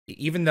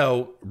even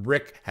though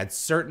Rick had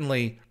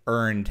certainly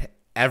earned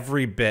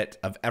every bit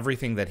of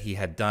everything that he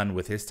had done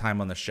with his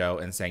time on the show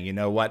and saying, you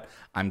know what,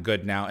 I'm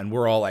good now. And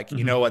we're all like,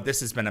 you know what, this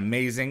has been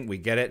amazing. We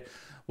get it.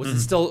 Was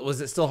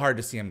it still hard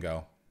to see him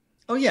go?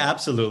 Oh yeah,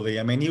 absolutely.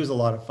 I mean, he was a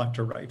lot of fun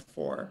to write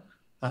for.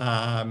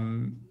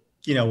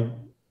 You know,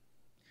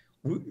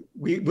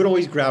 we would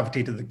always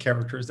gravitate to the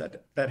characters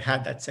that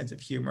had that sense of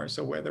humor.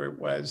 So whether it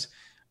was,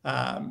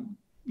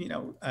 you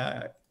know,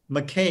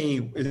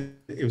 McKay,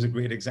 it was a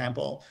great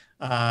example.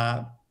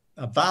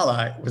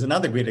 Vala was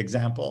another great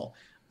example.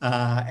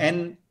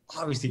 And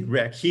obviously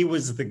Rick, he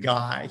was the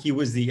guy. He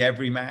was the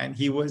everyman.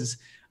 He was,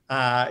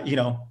 you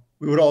know,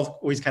 we would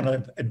always kind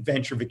of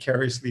adventure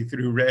vicariously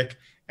through Rick,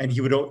 and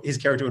his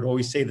character would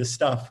always say the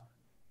stuff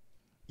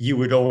you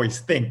would always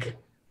think,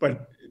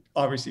 but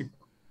obviously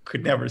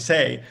could never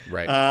say.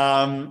 Right.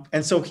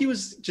 And so he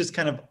was just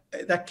kind of,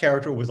 that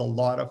character was a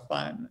lot of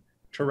fun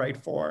to write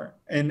for.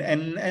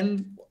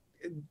 And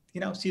you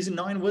know, season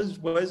 9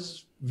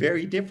 was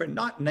very different.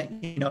 Not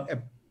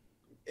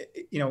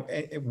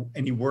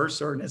any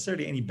worse or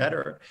necessarily any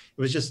better.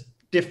 It was just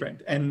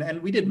different.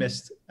 And we did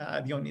miss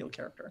the O'Neill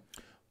character.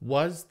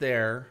 Was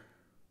there,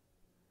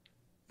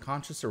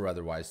 conscious or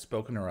otherwise,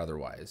 spoken or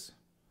otherwise,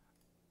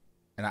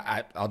 and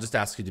I'll just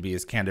ask you to be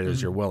as candid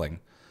as you're willing,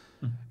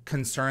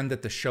 concerned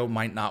that the show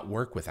might not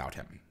work without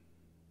him?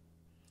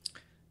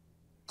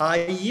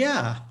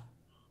 Yeah.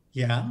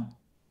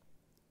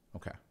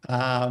 Okay.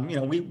 You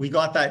know, we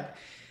got that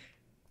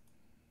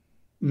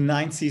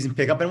 9th season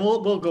pickup, and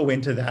we'll go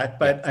into that.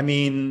 But I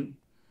mean,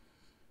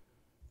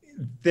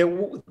 there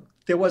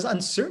was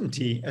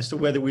uncertainty as to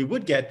whether we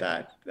would get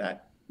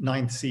that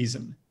 9th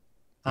season.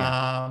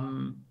 Yeah.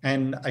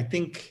 And I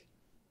think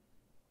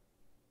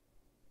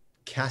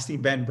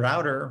casting Ben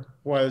Browder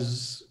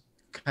was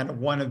kind of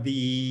one of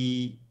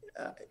the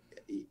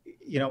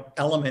you know,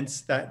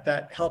 elements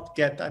that helped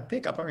get that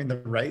pickup. I mean, the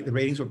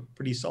ratings were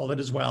pretty solid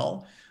as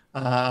well.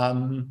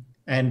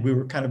 And we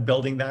were kind of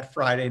building that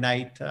Friday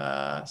night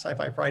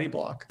Sci-Fi Friday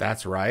block.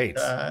 That's right.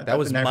 That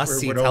was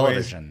must-see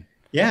television.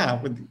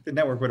 The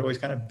network would always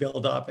kind of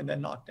build up and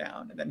then knock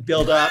down, and then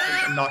build up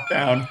and then knock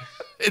down.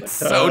 It's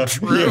so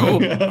true.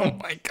 Oh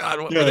my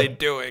God, what were they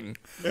doing?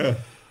 Yeah.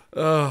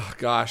 Oh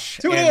gosh.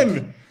 Tune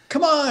in.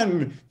 Come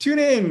on, tune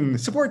in.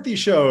 Support these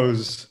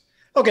shows.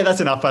 Okay,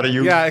 that's enough out of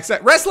you. Yeah,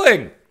 except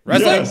wrestling.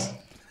 Yes.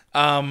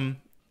 And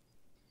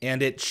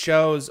it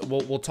shows.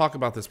 We'll talk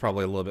about this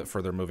probably a little bit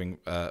further moving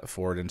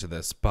forward into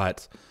this.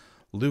 But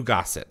Lou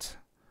Gossett,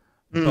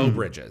 Beau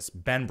Bridges,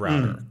 Ben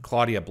Browder,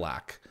 Claudia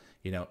Black.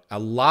 You know, a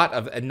lot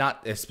of, and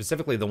not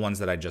specifically the ones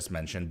that I just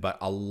mentioned, but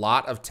a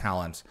lot of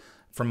talent.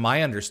 From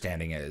my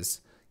understanding,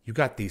 is you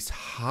got these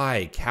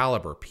high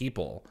caliber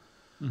people,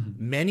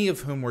 many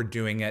of whom were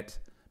doing it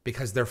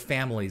because their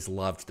families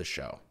loved the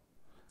show.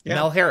 Yeah,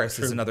 Mel Harris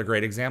is another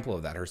great example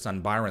of that. Her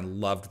son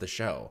Byron loved the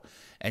show.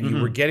 And you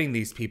were getting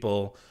these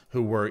people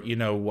who were, you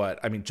know what,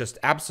 I mean, just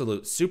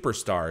absolute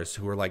superstars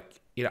who were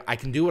like, you know, I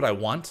can do what I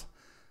want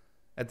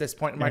at this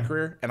point in my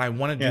career. And I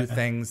want to do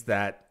things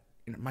that,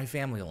 you know, my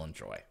family will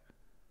enjoy.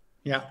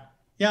 Yeah.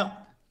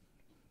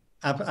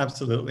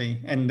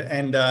 Absolutely. And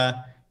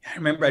I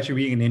remember actually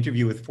reading an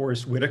interview with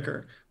Forrest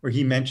Whitaker where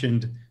he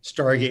mentioned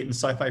Stargate and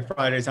Sci-Fi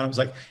Fridays. And I was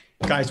like,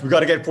 guys, we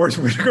got to get Forrest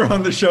Whitaker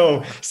on the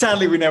show.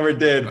 Sadly, we never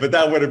did, but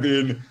that would have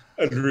been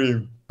a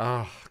dream.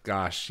 Oh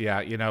gosh,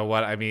 yeah. You know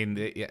what? I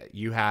mean,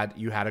 you had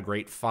a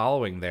great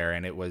following there,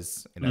 and it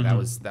was, you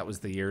know, that was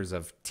the years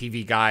of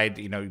TV Guide,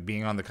 you know,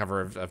 being on the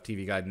cover of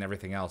TV Guide and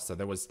everything else. So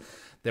it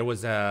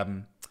was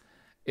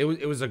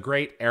a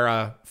great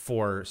era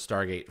for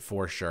Stargate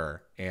for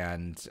sure,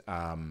 and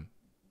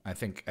I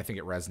think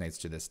it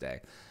resonates to this day.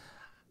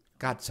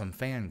 Got some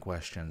fan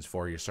questions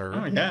for you, sir.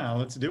 Oh yeah,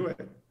 let's do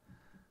it.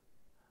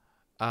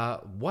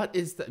 What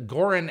is the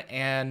Goran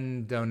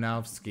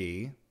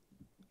Andonovsky?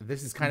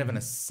 This is kind of an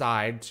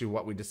aside to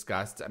what we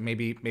discussed.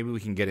 Maybe we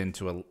can get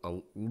into a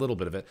little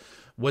bit of it.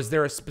 Was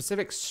there a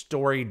specific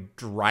story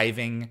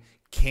driving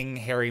King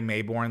Harry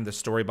Mayborn, the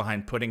story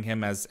behind putting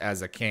him as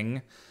a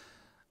king?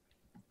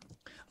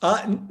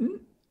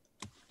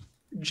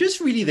 Just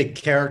really the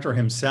character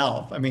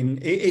himself. I mean,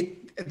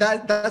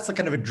 that's a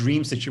kind of a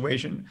dream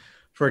situation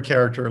for a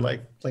character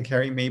like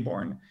Harry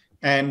Mayborn.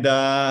 And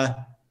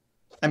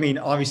I mean,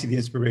 obviously the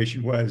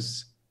inspiration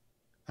was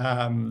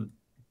the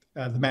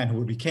man who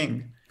would be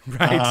king.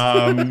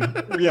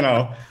 Right. You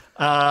know,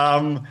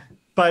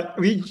 but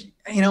we,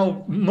 you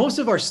know, most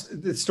of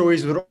the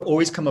stories would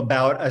always come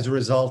about as a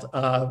result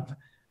of,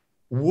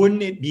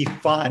 wouldn't it be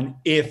fun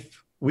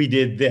if we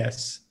did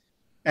this?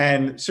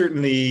 And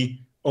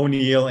certainly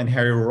O'Neill and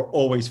Harry were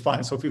always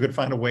fun. So if we could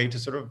find a way to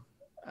sort of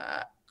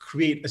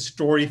create a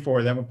story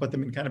for them and put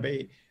them in kind of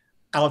a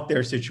out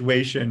there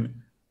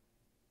situation,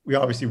 we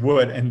obviously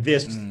would. And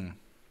this,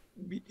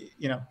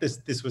 you know,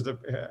 this was a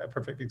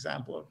perfect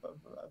example of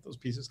those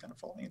pieces kind of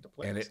falling into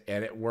place.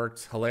 And it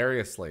worked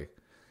hilariously.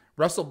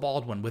 Russell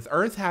Baldwin, with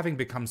Earth having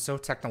become so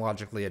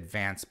technologically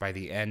advanced by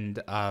the end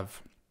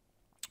of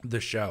the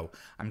show,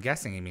 I'm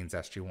guessing he means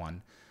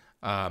SG-1,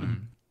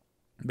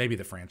 maybe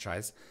the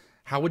franchise,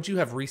 How would you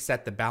have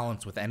reset the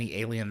balance with any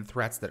alien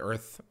threats that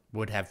Earth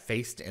would have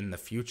faced in the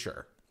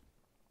future?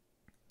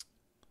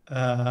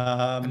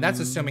 And that's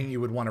assuming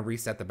you would want to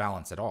reset the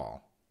balance at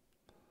all.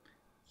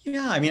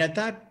 Yeah, I mean, at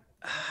that,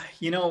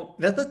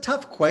 that's a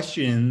tough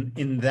question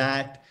in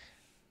that,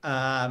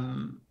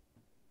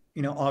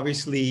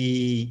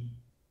 obviously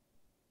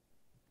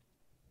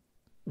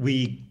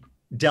we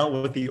dealt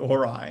with the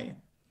Ori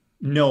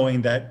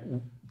knowing that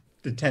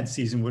the 10th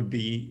season would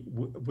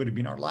have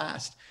been our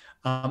last.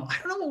 I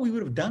don't know what we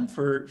would have done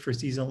for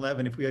season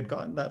 11 if we had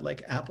gotten that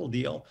like Apple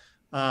deal.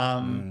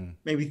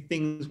 Maybe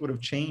things would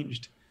have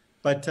changed.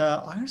 But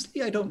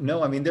honestly, I don't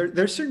know. I mean,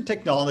 there's certain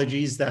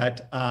technologies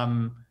that,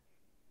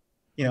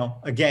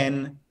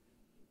 again,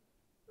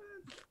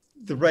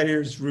 the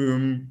writer's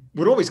room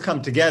would always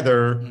come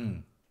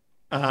together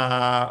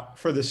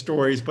for the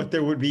stories, but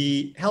there would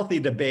be healthy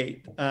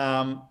debate.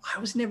 I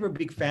was never a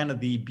big fan of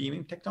the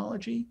beaming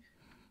technology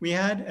we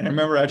had. And I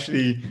remember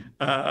actually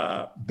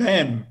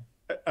Ben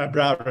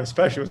Browder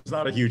especially was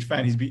not a huge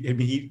fan. He'd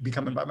be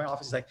coming by my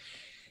office. He's like,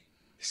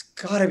 there's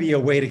got to be a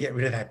way to get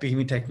rid of that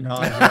beaming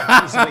technology.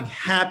 Like, something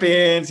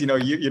happens, you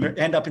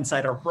end up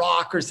inside a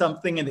rock or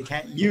something and they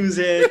can't use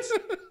it.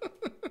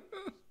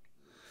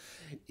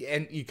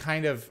 And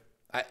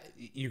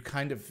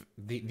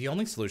the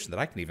only solution that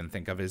I can even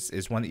think of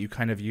is one that you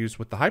kind of use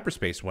with the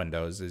hyperspace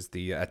windows is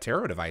the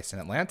Tarot device in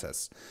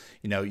Atlantis.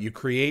 You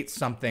create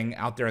something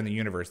out there in the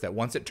universe that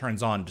once it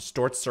turns on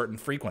distorts certain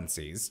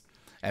frequencies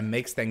and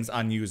makes things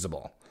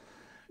unusable.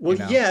 Well,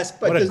 yes,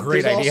 but what a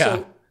great idea.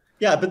 Also,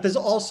 yeah, but there's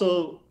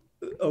also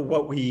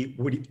what we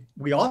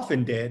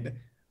often did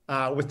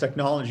with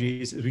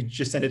technologies is we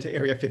just send it to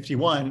Area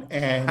 51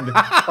 and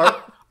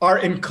our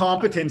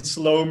incompetent,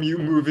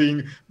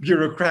 slow-moving,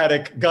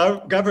 bureaucratic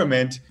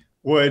government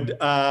would,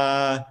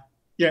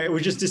 it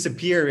would just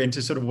disappear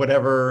into sort of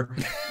whatever,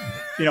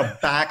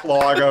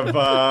 backlog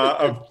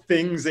of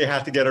things they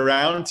have to get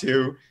around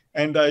to,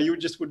 and you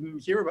just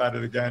wouldn't hear about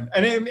it again.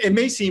 And it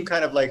may seem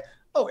kind of like,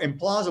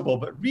 implausible,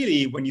 but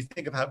really, when you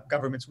think of how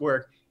governments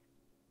work,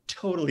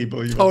 totally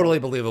believable. Totally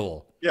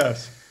believable.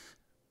 Yes.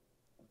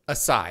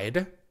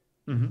 Aside.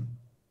 Mm-hmm.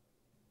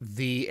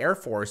 The Air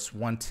Force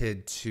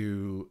wanted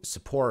to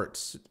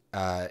support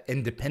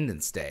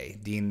Independence Day,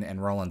 Dean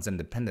and Roland's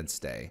Independence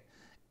Day,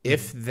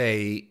 if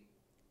they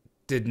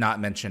did not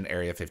mention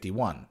Area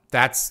 51.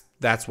 That's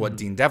what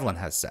Dean Devlin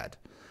has said.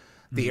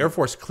 The Air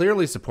Force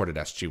clearly supported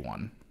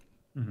SG-1.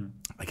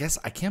 I guess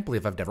I can't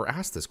believe I've never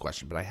asked this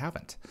question, but I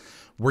haven't.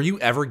 Were you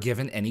ever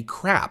given any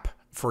crap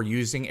for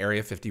using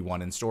Area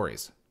 51 in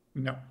stories?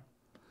 No.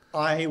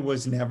 I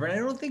was never, and I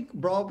don't think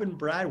Rob and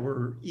Brad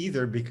were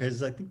either,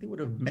 because I think they would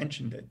have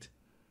mentioned it.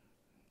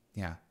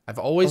 Yeah, I've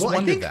always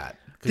wondered that,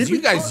 because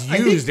you guys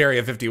used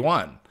Area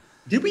 51.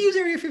 Did we use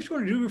Area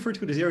 51, or did we refer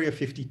to it as Area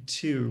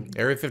 52?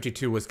 Area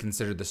 52 was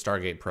considered the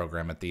Stargate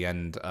program at the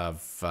end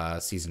of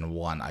season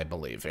 1, I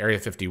believe. Area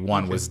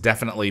 51 was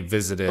definitely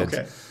visited.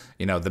 Okay.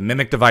 The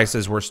mimic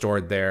devices were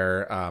stored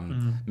there.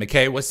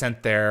 McKay was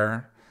sent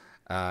there.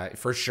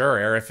 For sure,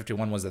 Area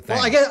 51 was the thing.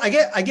 Well,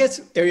 I guess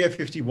Area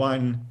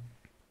 51...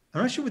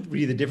 I'm not sure what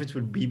really the difference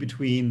would be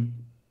between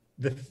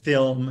the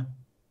film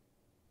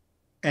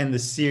and the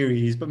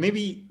series, but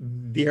maybe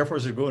the Air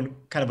Force are going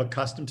kind of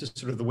accustomed to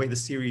sort of the way the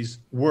series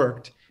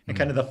worked and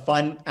kind of the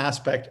fun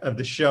aspect of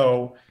the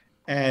show.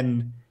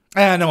 And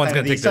no one's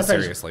going to take this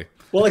seriously.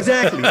 Well,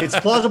 exactly. It's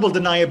plausible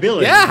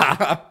deniability.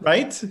 Yeah.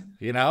 Right?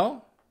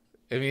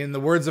 I mean, in the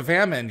words of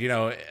Hammond, in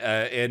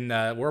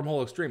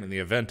Wormhole Extreme, in the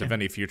event of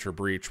any future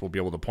breach, we'll be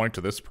able to point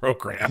to this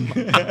program.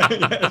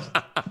 Yes,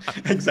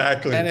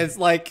 exactly. And it's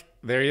like,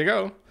 there you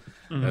go.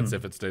 That's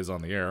if it stays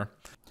on the air.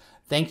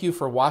 Thank you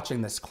for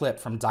watching this clip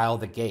from Dial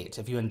the Gate.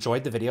 If you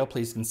enjoyed the video,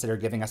 please consider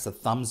giving us a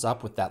thumbs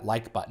up with that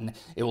like button.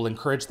 It will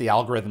encourage the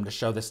algorithm to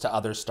show this to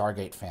other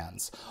Stargate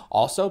fans.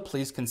 Also,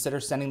 please consider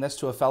sending this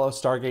to a fellow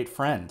Stargate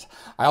friend.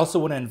 I also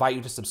want to invite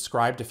you to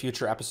subscribe to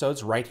future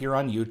episodes right here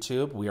on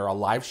YouTube. We are a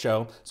live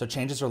show, so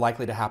changes are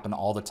likely to happen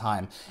all the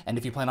time. And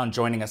if you plan on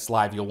joining us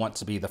live, you'll want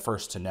to be the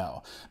first to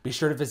know. Be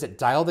sure to visit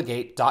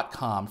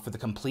dialthegate.com for the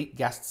complete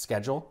guest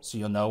schedule so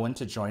you'll know when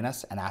to join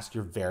us and ask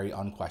your very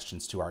own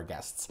questions to our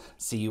guests.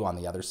 See you on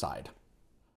the other side.